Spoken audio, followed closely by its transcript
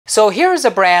So here is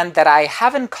a brand that I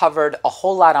haven't covered a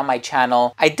whole lot on my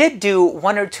channel. I did do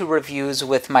 1 or 2 reviews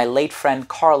with my late friend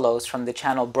Carlos from the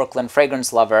channel Brooklyn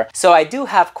Fragrance Lover. So I do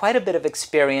have quite a bit of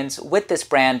experience with this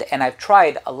brand, and I've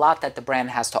tried a lot that the brand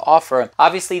has to offer.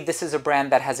 Obviously, this is a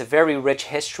brand that has a very rich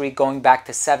history going back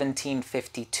to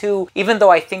 1752, even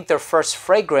though I think their first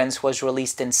fragrance was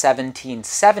released in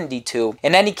 1772.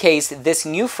 In any case, this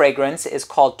new fragrance is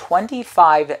called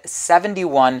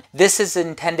 2571. This is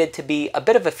intended to be a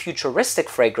bit of a futuristic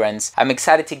fragrance. I'm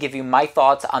excited to give you my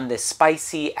thoughts on this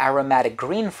spicy aromatic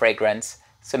green fragrance,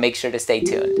 so make sure to stay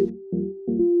tuned.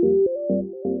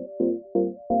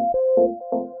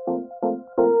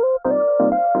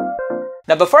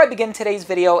 Now, before I begin today's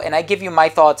video and I give you my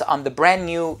thoughts on the brand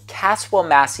new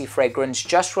Caswell-Massey fragrance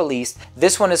just released,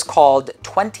 this one is called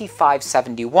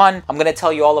 2571. I'm going to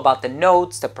tell you all about the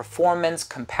notes, the performance,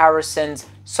 comparisons,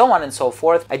 so on and so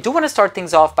forth. I do want to start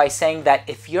things off by saying that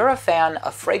if you're a fan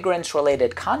of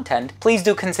fragrance-related content, please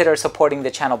do consider supporting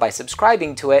the channel by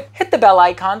subscribing to it. Hit the bell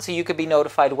icon so you could be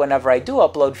notified whenever I do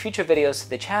upload future videos to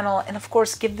the channel, and of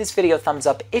course, give this video a thumbs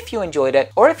up if you enjoyed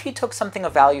it, or if you took something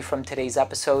of value from today's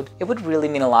episode. It would really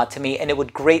mean a lot to me, and it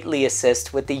would greatly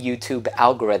assist with the YouTube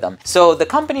algorithm. So the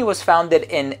company was founded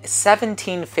in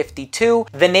 1752.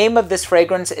 The name of this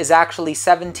fragrance is actually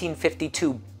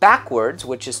 1752 backwards,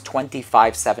 which is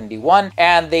 2571,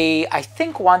 and they, I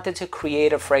think, wanted to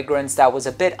create a fragrance that was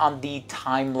a bit on the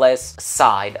timeless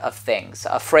side of things,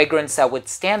 a fragrance that would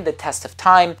stand the test of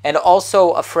time, and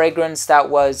also a fragrance that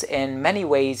was in many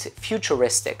ways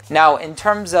futuristic. Now, in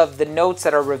terms of the notes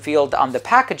that are revealed on the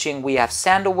packaging, we have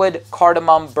sandalwood,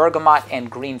 cardamom, bergamot,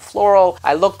 and green floral.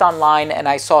 I looked online and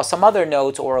I saw some other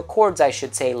notes, or accords I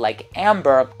should say, like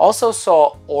amber. Also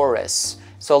saw orris.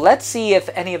 So let's see if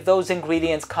any of those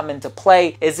ingredients come into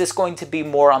play. Is this going to be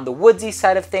more on the woodsy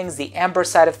side of things, the amber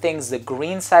side of things, the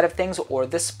green side of things, or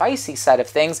the spicy side of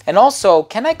things? And also,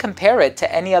 can I compare it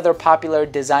to any other popular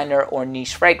designer or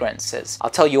niche fragrances?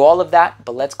 I'll tell you all of that,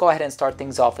 but let's go ahead and start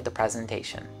things off with the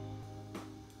presentation.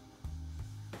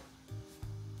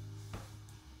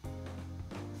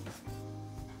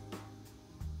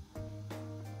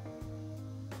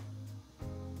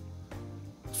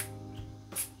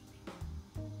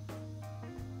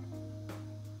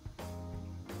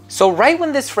 So right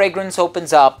when this fragrance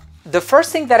opens up, the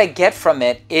first thing that I get from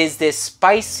it is this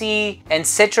spicy and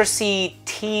citrusy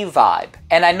tea vibe.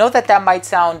 And I know that that might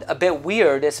sound a bit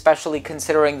weird, especially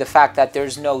considering the fact that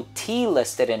there's no tea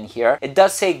listed in here. It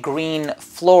does say green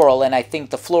floral, and I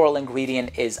think the floral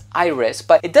ingredient is iris,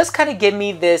 but it does kind of give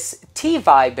me this tea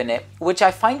vibe in it, which I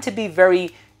find to be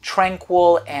very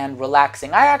tranquil and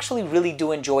relaxing. I actually really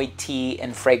do enjoy tea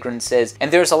and fragrances,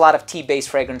 and there's a lot of tea-based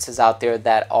fragrances out there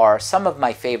that are some of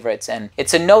my favorites, and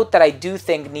it's a note that I do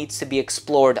think needs to be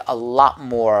explored a lot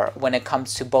more when it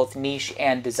comes to both niche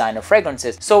and designer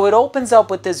fragrances. So it opens up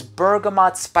with this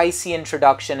bergamot spicy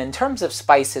introduction. In terms of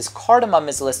spices, cardamom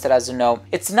is listed as a note.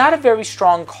 It's not a very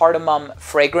strong cardamom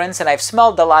fragrance, and I've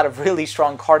smelled a lot of really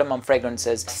strong cardamom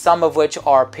fragrances, some of which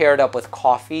are paired up with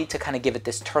coffee to kind of give it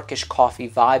this Turkish coffee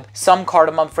vibe. Some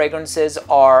cardamom fragrances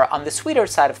are on the sweeter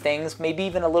side of things, maybe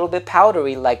even a little bit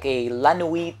powdery, like a La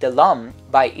Nuit de l'Homme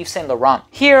by Yves Saint Laurent.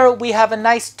 Here we have a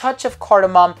nice touch of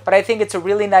cardamom, but I think it's a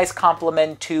really nice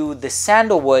complement to the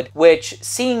sandalwood, which,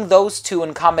 seeing those two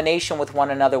in combination with one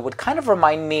another, would kind of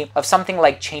remind me of something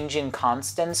like Changing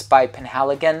Constance by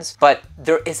Penhaligon's, but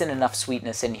there isn't enough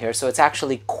sweetness in here, so it's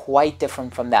actually quite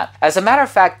different from that. As a matter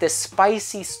of fact, this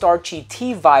spicy, starchy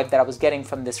tea vibe that I was getting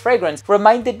from this fragrance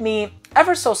reminded me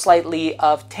ever so slightly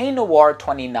of Thé Noir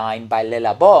 29 by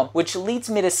LABO, which leads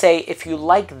me to say, if you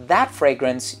like that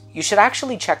fragrance, you should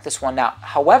actually check this one out.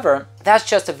 However, that's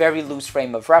just a very loose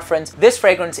frame of reference. This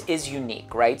fragrance is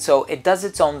unique, right? So it does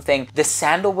its own thing. The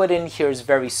sandalwood in here is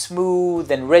very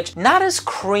smooth and rich. Not as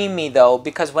creamy though,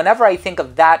 because whenever I think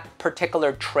of that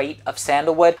particular trait of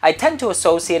sandalwood, I tend to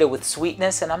associate it with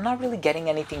sweetness, and I'm not really getting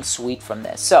anything sweet from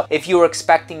this. So if you were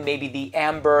expecting maybe the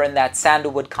amber and that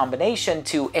sandalwood combination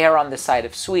to err on the side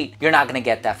of sweet, you're not gonna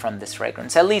get that from this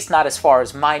fragrance, at least not as far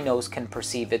as my nose can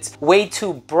perceive. It's way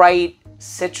too bright,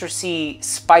 citrusy,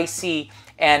 spicy,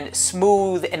 and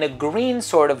smooth in a green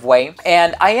sort of way.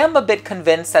 And I am a bit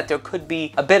convinced that there could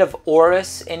be a bit of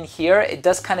orris in here. It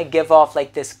does kind of give off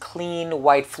like this clean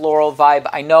white floral vibe.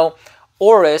 I know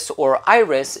orris or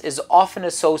iris is often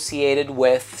associated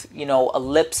with, you know, a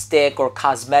lipstick or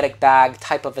cosmetic bag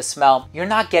type of a smell. You're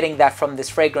not getting that from this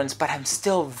fragrance, but I'm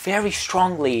still very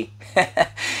strongly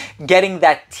getting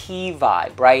that tea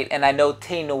vibe, right? And I know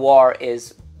Thé Noir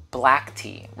is black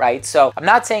tea, right? So I'm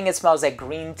not saying it smells like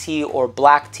green tea or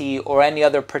black tea or any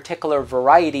other particular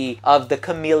variety of the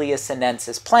Camellia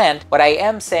sinensis plant. What I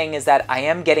am saying is that I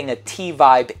am getting a tea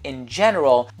vibe in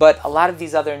general, but a lot of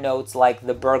these other notes like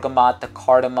the bergamot, the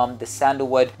cardamom, the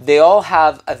sandalwood, they all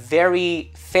have a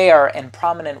very fair and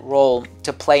prominent role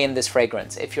to play in this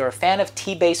fragrance. If you're a fan of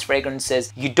tea-based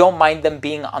fragrances, you don't mind them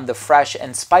being on the fresh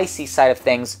and spicy side of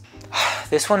things,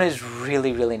 this one is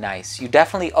really, really nice. You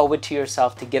definitely owe it to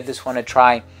yourself to give this one a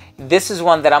try. This is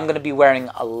one that I'm going to be wearing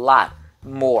a lot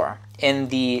more in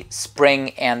the spring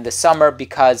and the summer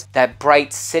because that bright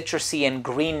citrusy and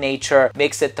green nature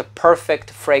makes it the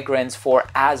perfect fragrance for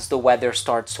as the weather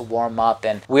starts to warm up.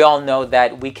 And we all know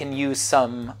that we can use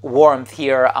some warmth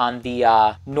here on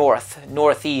the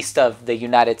northeast of the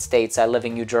United States. I live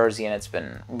in New Jersey and it's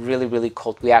been really, really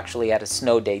cold. We actually had a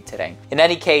snow day today. In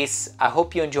any case, I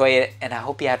hope you enjoy it and I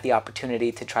hope you have the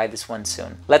opportunity to try this one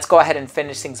soon. Let's go ahead and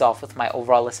finish things off with my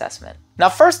overall assessment. Now,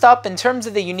 first up, in terms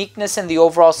of the uniqueness and the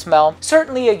overall smell,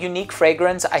 certainly a unique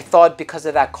fragrance. I thought because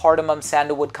of that cardamom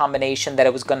sandalwood combination that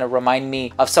it was going to remind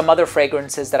me of some other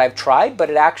fragrances that I've tried, but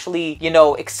it actually, you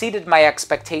know, exceeded my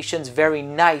expectations. Very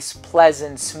nice,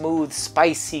 pleasant, smooth,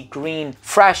 spicy, green,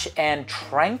 fresh, and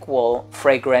tranquil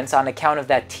fragrance on account of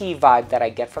that tea vibe that I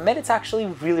get from it. It's actually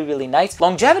really, really nice.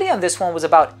 Longevity on this one was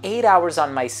about 8 hours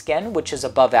on my skin, which is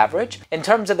above average. In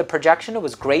terms of the projection, it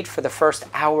was great for the first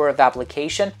hour of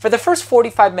application. For the first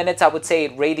 45 minutes, I would say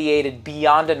it radiated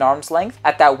beyond an arm's length.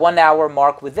 At that 1 hour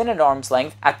mark, within an arm's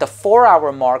length. At the 4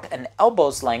 hour mark, an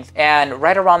elbow's length. And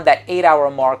right around that 8 hour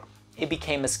mark, it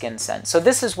became a skin scent. So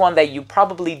this is one that you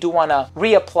probably do want to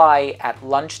reapply at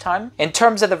lunchtime. In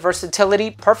terms of the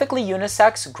versatility, perfectly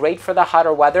unisex, great for the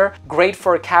hotter weather, great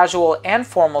for casual and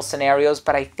formal scenarios,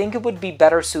 but I think it would be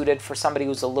better suited for somebody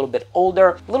who's a little bit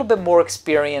older, a little bit more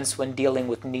experienced when dealing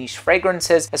with niche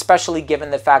fragrances, especially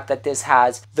given the fact that this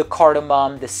has the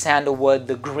cardamom, the sandalwood,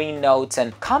 the green notes,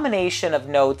 and combination of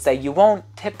notes that you won't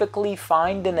typically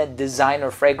find in a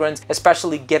designer fragrance,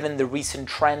 especially given the recent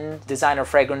trend designer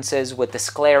fragrances with the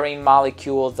sclerine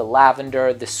molecule, the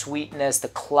lavender, the sweetness, the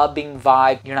clubbing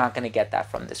vibe. You're not going to get that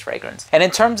from this fragrance. And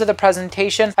in terms of the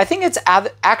presentation, I think it's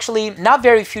actually not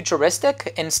very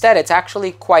futuristic. Instead, it's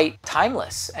actually quite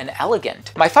timeless and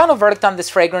elegant. My final verdict on this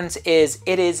fragrance is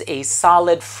it is a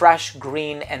solid, fresh,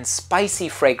 green, and spicy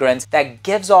fragrance that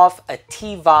gives off a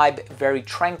tea vibe, very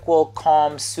tranquil,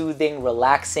 calm, soothing,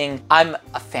 relaxing. I'm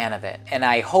a fan of it, and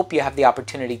I hope you have the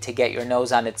opportunity to get your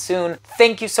nose on it soon.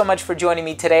 Thank you so much for joining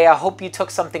me today. I hope you took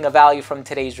something of value from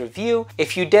today's review.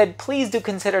 If you did, please do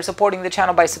consider supporting the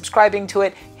channel by subscribing to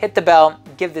it, hit the bell,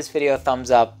 give this video a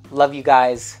thumbs up. Love you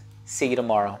guys. See you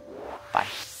tomorrow.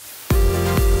 Bye.